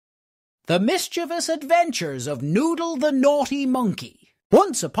The Mischievous Adventures of Noodle the Naughty Monkey.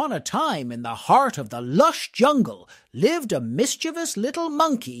 Once upon a time, in the heart of the lush jungle, lived a mischievous little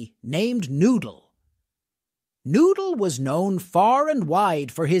monkey named Noodle. Noodle was known far and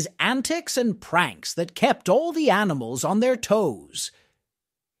wide for his antics and pranks that kept all the animals on their toes.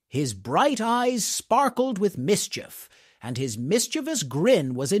 His bright eyes sparkled with mischief, and his mischievous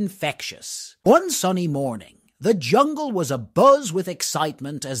grin was infectious. One sunny morning, the jungle was abuzz with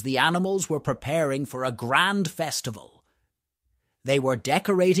excitement as the animals were preparing for a grand festival. They were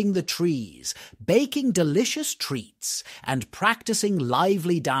decorating the trees, baking delicious treats, and practicing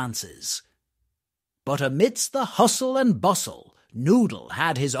lively dances. But amidst the hustle and bustle, Noodle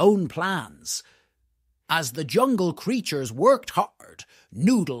had his own plans. As the jungle creatures worked hard,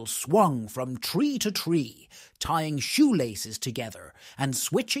 Noodle swung from tree to tree, tying shoelaces together and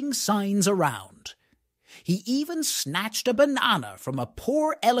switching signs around. He even snatched a banana from a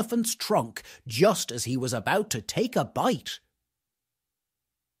poor elephant's trunk just as he was about to take a bite.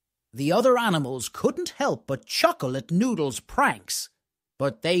 The other animals couldn't help but chuckle at Noodle's pranks,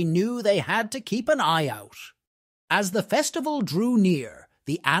 but they knew they had to keep an eye out. As the festival drew near,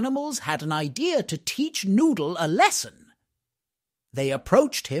 the animals had an idea to teach Noodle a lesson. They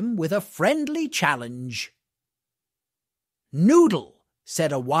approached him with a friendly challenge. "Noodle,"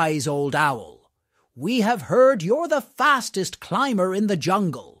 said a wise old owl, "we have heard you're the fastest climber in the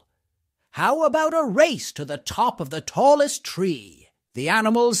jungle. How about a race to the top of the tallest tree?" The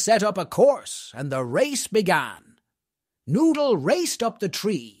animals set up a course, and the race began. Noodle raced up the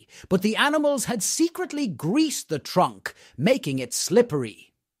tree, but the animals had secretly greased the trunk, making it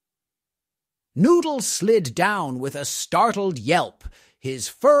slippery. Noodle slid down with a startled yelp, his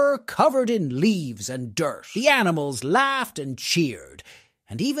fur covered in leaves and dirt. The animals laughed and cheered,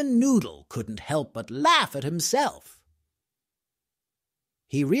 and even Noodle couldn't help but laugh at himself.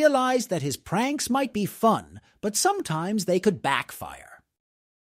 He realized that his pranks might be fun, but sometimes they could backfire.